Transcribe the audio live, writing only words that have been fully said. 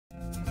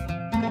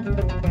Hello.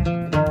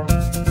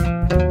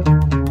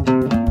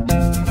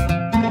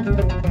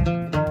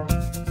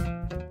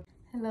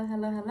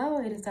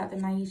 It is Dr.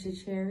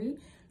 Naisha Cherry,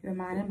 your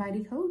mind and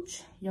body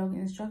coach, yoga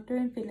instructor,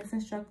 and fitness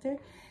instructor,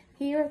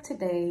 here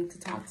today to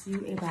talk to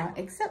you about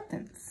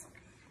acceptance.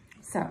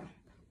 So,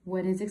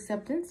 what is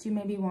acceptance? You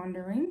may be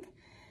wondering.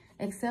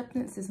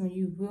 Acceptance is when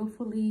you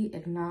willfully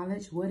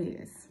acknowledge what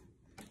is.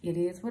 It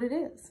is what it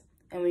is.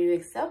 And when you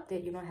accept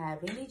it, you don't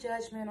have any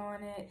judgment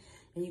on it,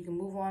 and you can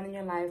move on in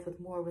your life with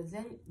more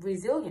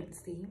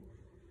resiliency.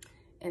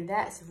 And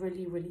that's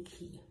really, really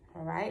key,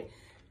 all right?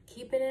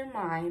 Keep it in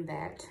mind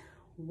that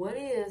what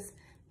is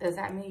does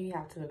not mean you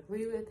have to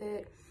agree with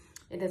it.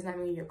 It does not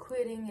mean you're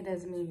quitting. It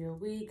doesn't mean you're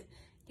weak.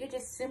 You're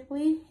just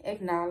simply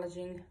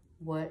acknowledging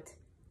what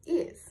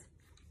is.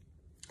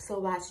 So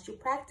why should you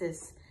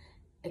practice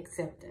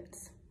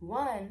acceptance?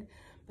 One,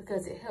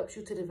 because it helps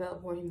you to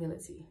develop more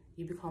humility.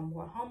 You become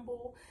more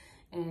humble,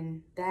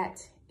 and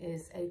that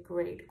is a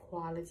great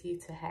quality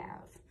to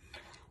have.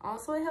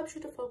 Also, it helps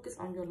you to focus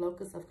on your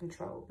locus of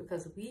control,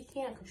 because we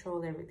can't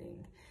control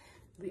everything.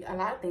 A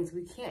lot of things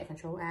we can't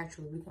control,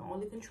 actually. We can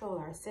only control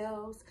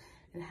ourselves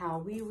and how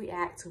we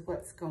react to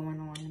what's going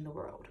on in the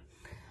world.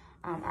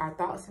 Our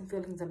thoughts and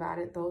feelings about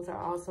it, those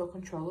are also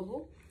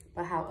controllable.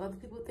 But how other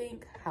people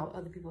think, how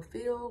other people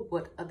feel,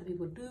 what other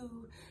people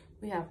do,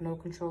 we have no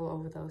control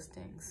over those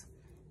things.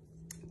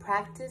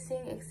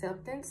 Practicing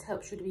acceptance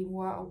helps you to be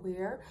more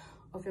aware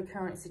of your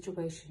current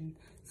situation.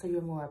 So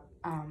you're more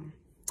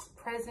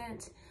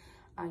present,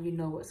 you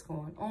know what's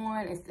going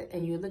on,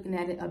 and you're looking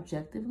at it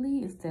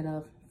objectively instead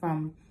of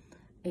from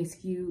a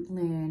skewed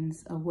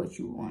lens of what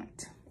you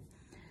want.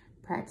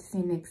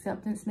 Practicing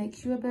acceptance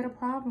makes you a better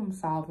problem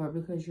solver,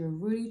 because you're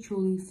really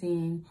truly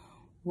seeing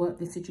what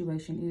the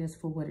situation is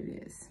for what it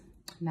is,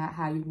 not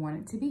how you want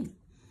it to be.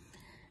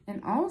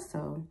 And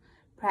also,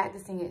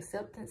 practicing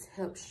acceptance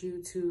helps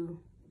you to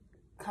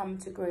come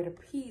to greater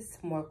peace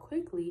more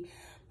quickly,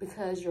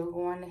 because you're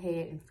going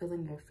ahead and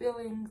feeling your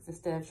feelings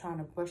instead of trying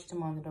to brush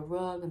them under the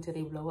rug until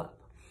they blow up.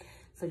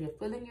 So you're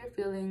feeling your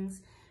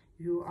feelings,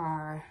 you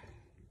are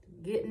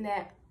getting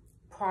that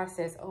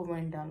process over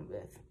and done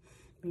with.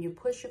 When you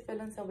push your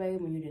feelings away,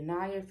 when you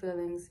deny your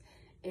feelings,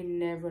 it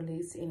never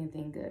leads to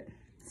anything good.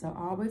 So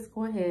always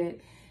go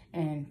ahead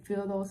and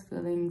feel those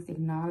feelings,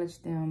 acknowledge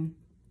them,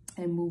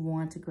 and move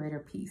on to greater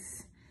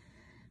peace.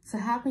 So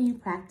how can you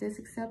practice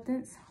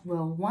acceptance?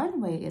 Well,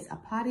 one way is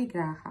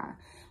aparigraha,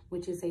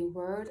 which is a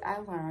word I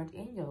learned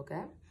in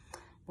yoga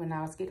when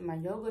I was getting my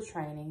yoga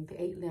training,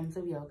 the 8 limbs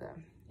of yoga.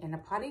 And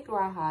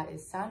aparigraha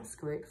is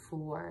Sanskrit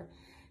for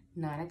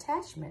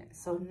non-attachment.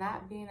 So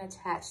not being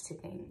attached to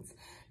things,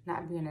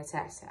 not being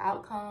attached to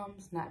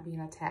outcomes, not being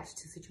attached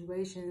to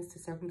situations, to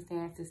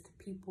circumstances, to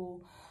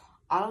people,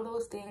 all of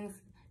those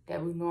things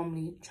that we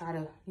normally try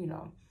to,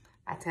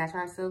 attach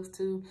ourselves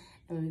to,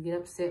 and when we get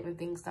upset when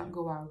things don't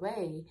go our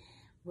way.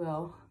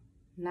 Well,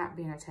 not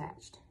being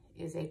attached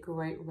is a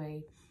great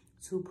way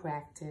to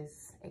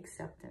practice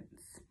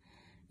acceptance.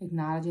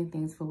 Acknowledging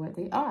things for what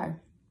they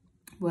are,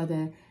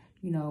 whether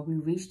we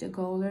reached a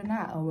goal or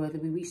not, or whether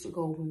we reached a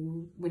goal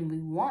when we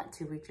want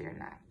to reach it or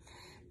not.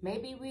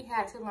 Maybe we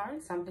had to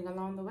learn something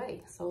along the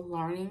way. So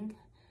learning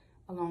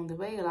along the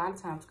way a lot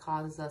of times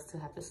causes us to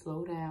have to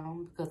slow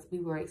down, because we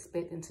were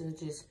expecting to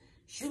just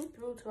shoot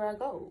through to our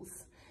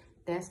goals.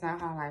 That's not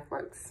how life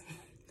works.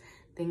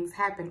 Things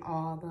happen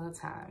all the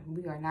time.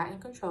 We are not in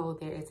control.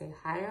 There is a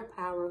higher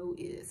power who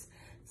is.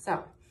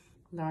 So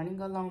learning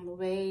along the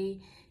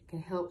way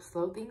can help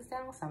slow things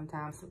down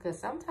sometimes, because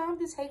sometimes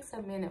it takes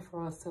a minute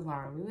for us to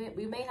learn.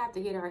 We may have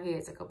to hit our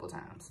heads a couple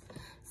times.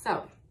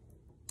 So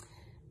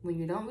when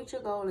you don't reach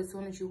your goal as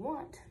soon as you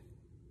want,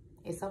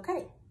 it's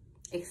okay.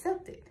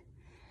 Accept it.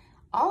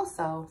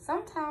 Also,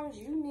 sometimes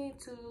you need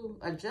to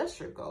adjust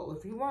your goal.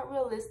 If you weren't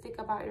realistic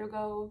about your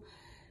goal,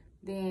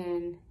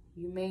 then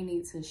you may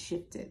need to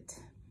shift it.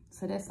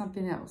 So that's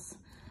something else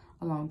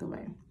along the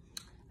way.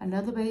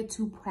 Another way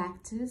to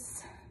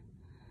practice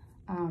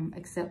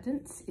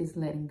acceptance is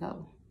letting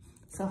go.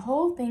 So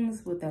hold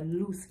things with a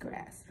loose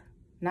grasp,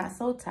 not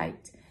so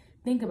tight.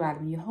 Think about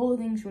it. When you hold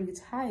things really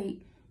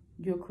tight,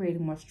 you're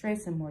creating more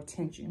stress and more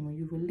tension. When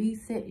you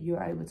release it,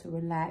 you're able to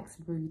relax,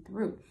 breathe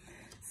through.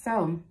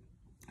 So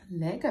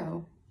let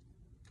go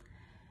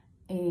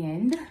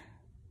and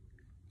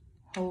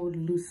hold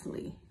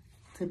loosely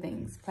to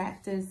things.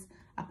 Practice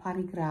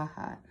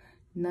aparigraha,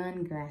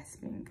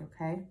 non-grasping,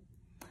 okay?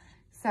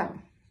 So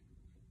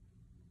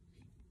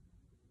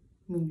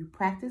when you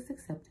practice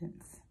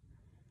acceptance,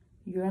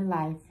 your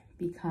life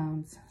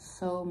becomes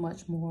so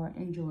much more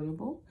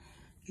enjoyable.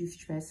 You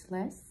stress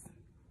less.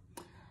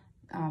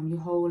 You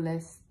hold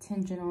less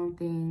tension on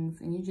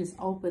things, and you just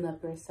open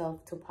up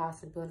yourself to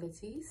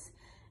possibilities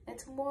and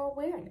to more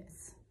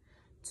awareness,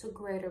 to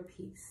greater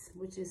peace,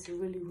 which is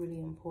really, really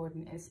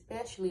important,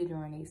 especially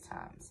during these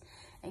times.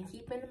 And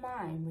keep in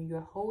mind, when you're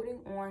holding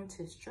on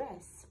to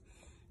stress,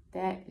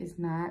 that is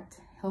not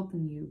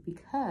helping you,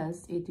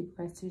 because it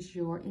depresses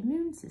your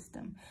immune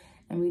system.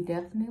 And we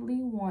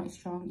definitely want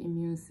strong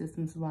immune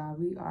systems while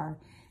we are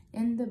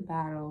in the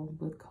battle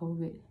with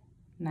COVID-19.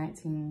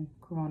 COVID-19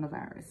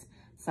 coronavirus.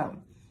 So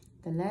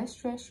the less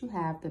stress you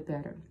have, the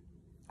better.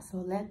 So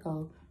let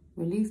go,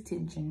 release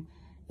tension,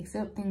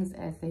 accept things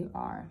as they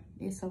are.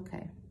 It's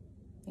okay.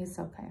 It's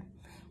okay.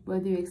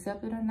 Whether you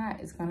accept it or not,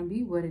 it's going to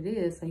be what it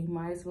is. So you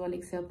might as well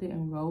accept it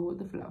and roll with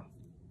the flow.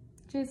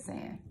 Just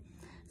saying.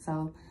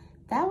 So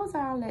that was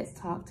our Let's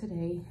Talk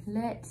today.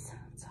 Let's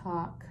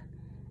talk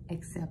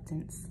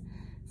acceptance.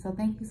 So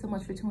thank you so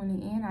much for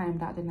tuning in. I am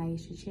Dr.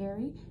 Naisha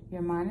Cherry,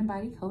 your mind and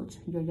body coach,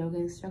 your yoga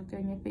instructor,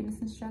 and your fitness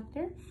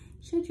instructor.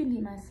 Should you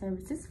need my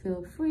services,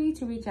 feel free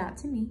to reach out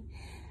to me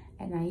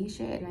at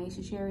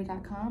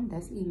naisha@naishacherry.com.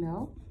 That's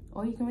email.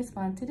 Or you can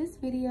respond to this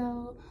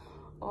video,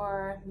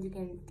 or you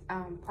can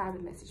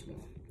private message me.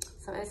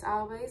 So as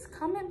always,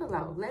 comment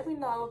below. Let me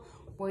know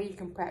where you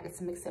can practice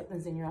some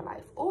acceptance in your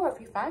life, or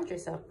if you find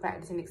yourself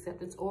practicing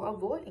acceptance or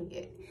avoiding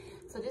it.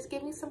 So just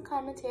give me some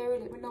commentary.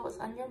 Let me know what's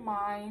on your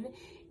mind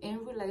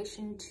in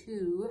relation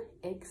to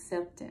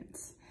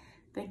acceptance.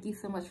 Thank you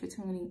so much for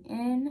tuning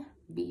in.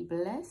 Be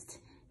blessed,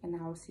 and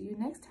I will see you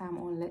next time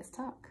on Let's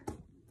Talk.